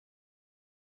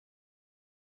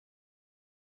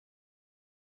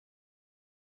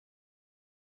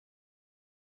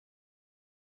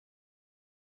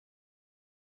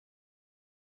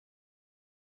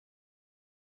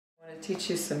I want to teach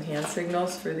you some hand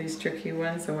signals for these tricky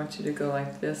ones. I want you to go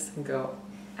like this and go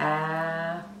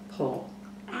apple.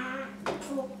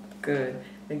 Apple. Good.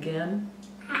 Again.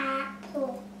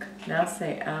 Apple. Now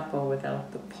say apple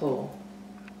without the pull.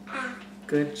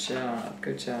 Good job.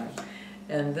 Good job.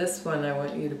 And this one, I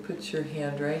want you to put your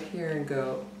hand right here and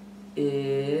go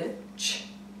itch.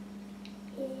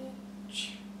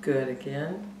 Itch. Good.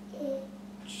 Again.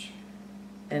 Itch.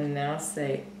 And now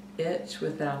say itch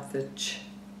without the ch.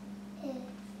 Itch.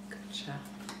 Good job.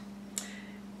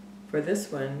 For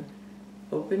this one,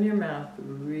 open your mouth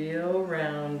real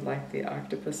round like the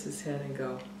octopus's head and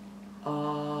go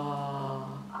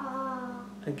ah.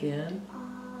 Again.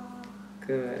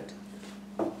 Good.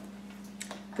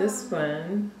 This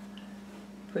one,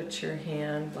 put your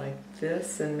hand like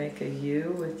this and make a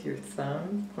U with your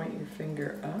thumb. Point your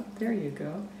finger up. There you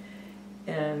go.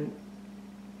 And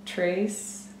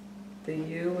trace the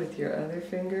U with your other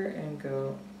finger and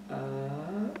go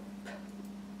up,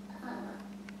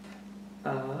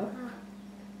 up.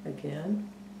 Again.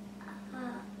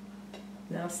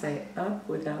 Now say up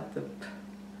without the p.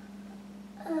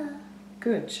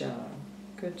 Good job.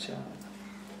 Good job.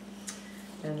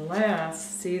 And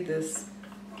last, see this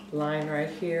line right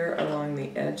here along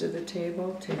the edge of the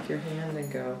table? Take your hand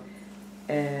and go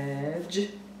edge.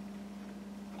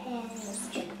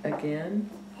 Edge. Again.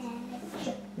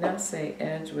 Edge. Now say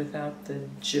edge without the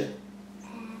j.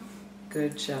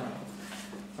 Good job.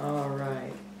 All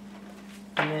right.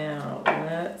 Now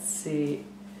let's see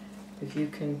if you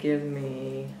can give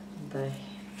me the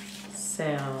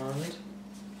sound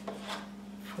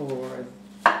for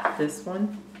this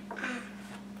one.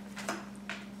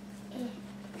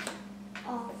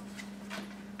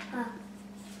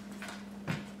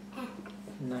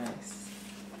 Nice.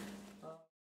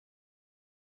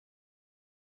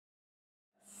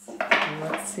 And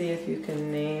let's see if you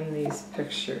can name these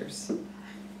pictures.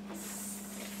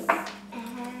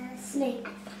 Snake.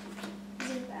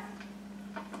 Zebra.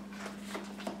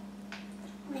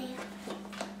 Lamp.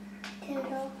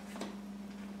 Turtle.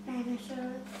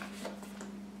 Dinosaur.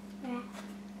 Rat.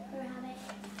 Rabbit.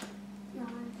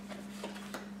 Nolan.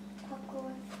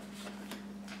 Popcorn.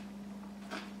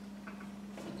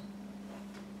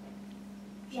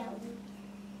 Jelly.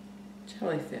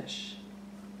 Jellyfish.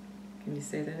 Can you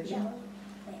say that again?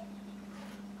 Jellyfish.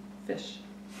 Fish.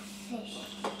 Fish.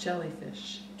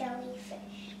 Jellyfish. Jellyfish.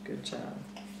 Good job.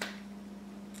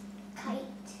 Kite.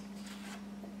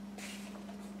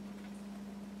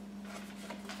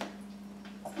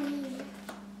 Queen.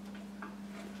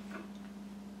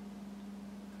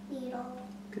 Needle.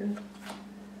 Good.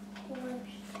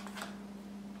 Horse.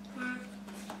 Cat.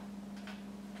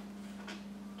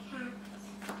 Cat.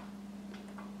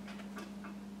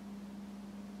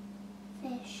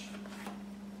 Fish.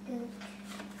 Goat.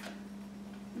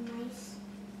 Mice.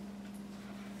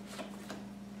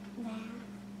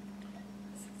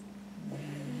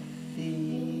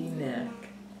 V-neck.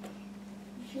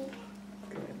 V.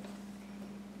 Good.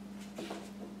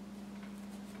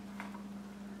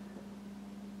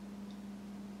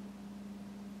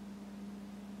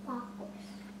 Vowels.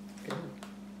 Good.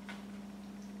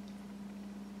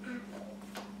 Apple.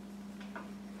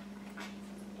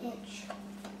 Itch.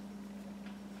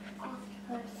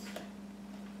 Octopus.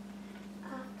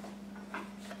 Up.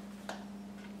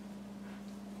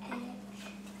 Edge.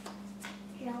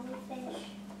 Jellyfish.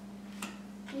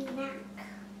 V-neck.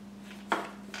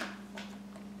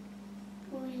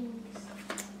 Wings.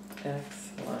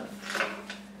 Excellent.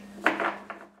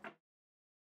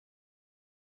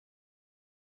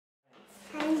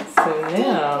 So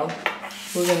now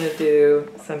we're going to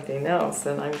do something else,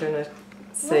 and I'm going to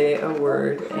say a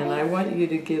word, and I want you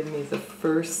to give me the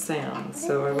first sound.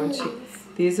 So I want you,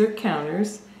 these are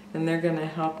counters, and they're going to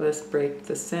help us break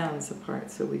the sounds apart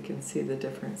so we can see the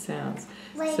different sounds.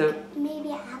 Like So,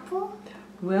 maybe apple?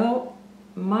 well,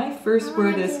 my first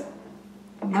word is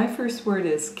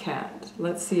cat.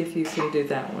 Let's see if you can do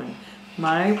that one.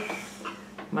 My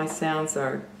sounds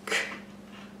are k,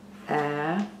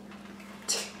 a,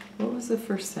 t. What was the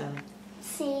first sound?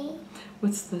 C.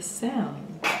 What's the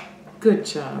sound? Good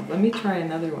job. Let me try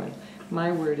another one.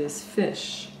 My word is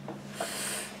fish.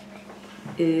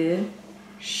 I,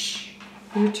 sh.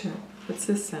 Your turn. What's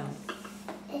this sound?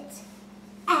 It's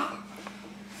A.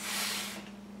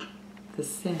 The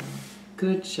sound.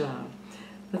 Good job.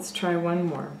 Let's try one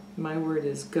more. My word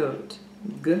is goat.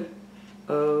 G,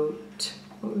 O, T.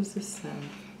 What was this sound?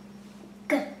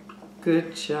 G.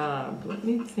 Good job. Let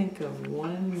me think of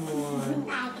one more.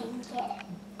 I can get it.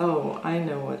 Oh, I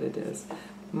know what it is.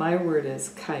 My word is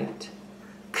kite.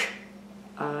 K,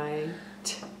 I,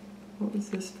 T. What was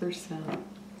this first sound?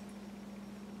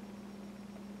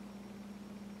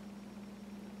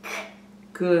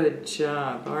 Good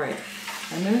job. All right.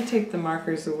 I'm going to take the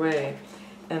markers away,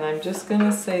 and I'm just going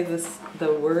to say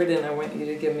the word, and I want you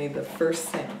to give me the first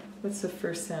sound. What's the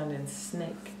first sound in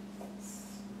snake?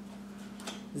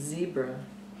 Zebra.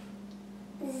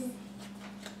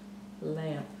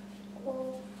 Lamp.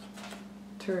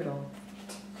 Turtle.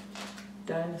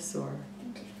 Dinosaur.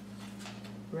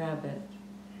 Rabbit.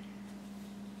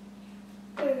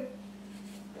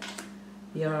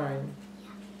 Yarn.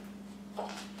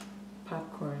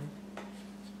 Popcorn.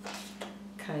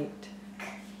 Kite.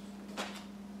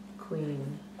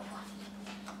 Queen.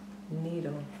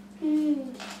 Needle.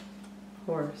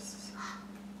 Horse.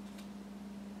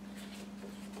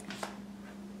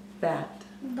 Bat.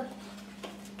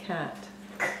 Cat.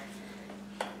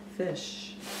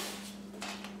 Fish.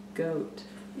 Goat.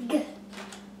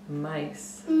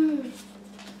 Mice.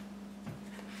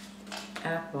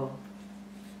 Apple.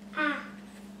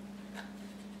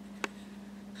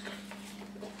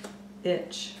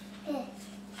 Itch.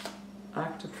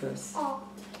 Octopus.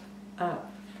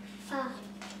 Up.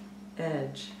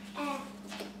 Edge.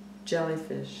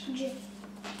 Jellyfish.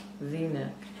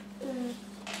 V-neck.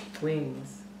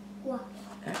 Wings.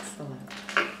 Excellent.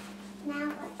 Now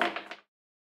what?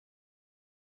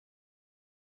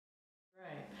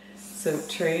 Right. So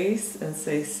trace and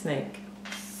say snake.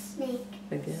 Snake.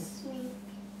 Again. Snake.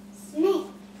 Snake.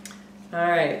 All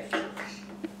right.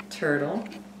 Turtle.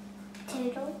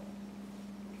 Turtle.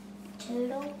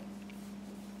 Turtle.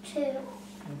 Turtle.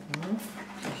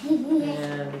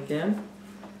 And again.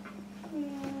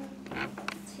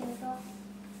 Turtle.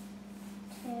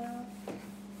 Turtle.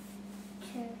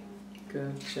 Turtle.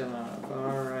 Good job.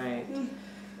 All right.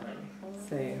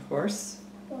 Say horse.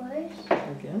 Horse.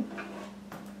 Again.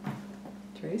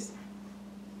 Trace.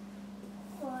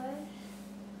 Horse.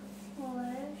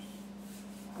 Horse.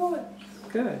 Horse.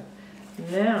 Good.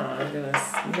 Now I'm going to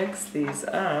mix these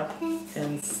up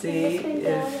and see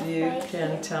if you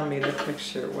can tell me the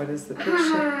picture. What is the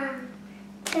picture?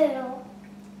 Turtle.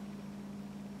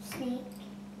 Snake.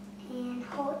 And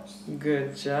horse.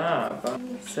 Good job.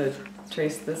 So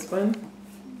trace this one.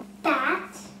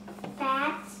 Bat.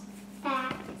 Bat.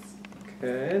 Bat.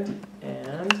 Good.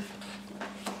 And?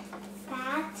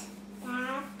 Bat.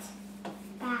 Bat.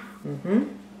 Bat.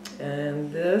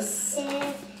 And this?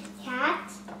 Is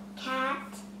cat.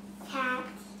 Cat. Cat.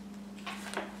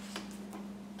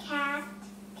 Cat.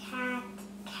 Cat.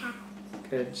 Cat.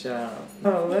 Good job.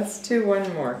 Oh, let's do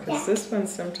one more, because this one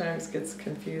sometimes gets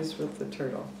confused with the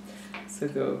turtle. So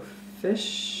go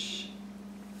fish,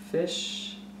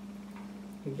 fish,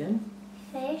 again.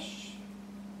 Fish.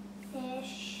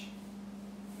 Fish.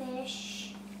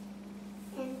 Fish.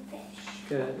 And fish.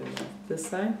 Good. And this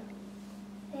side?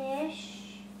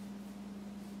 Fish.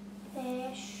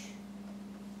 Fish.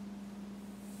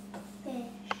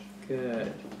 Fish.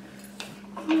 Good.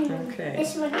 Okay.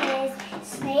 This one is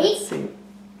snake. Let's see.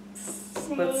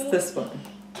 Snake. What's this one?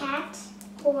 Cat,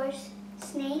 horse,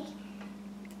 snake,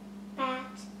 bat,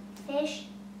 fish,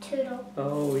 turtle.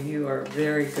 Oh, you are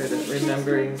very good at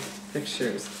remembering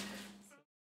pictures.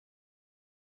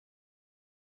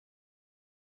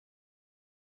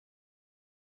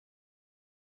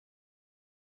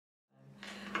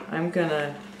 I'm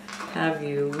gonna have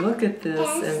you look at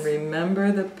this and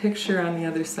remember the picture on the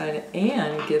other side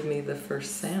and give me the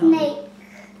first sound. Snake.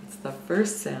 It's the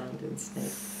first sound in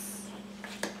snake.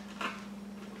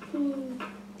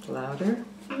 Louder.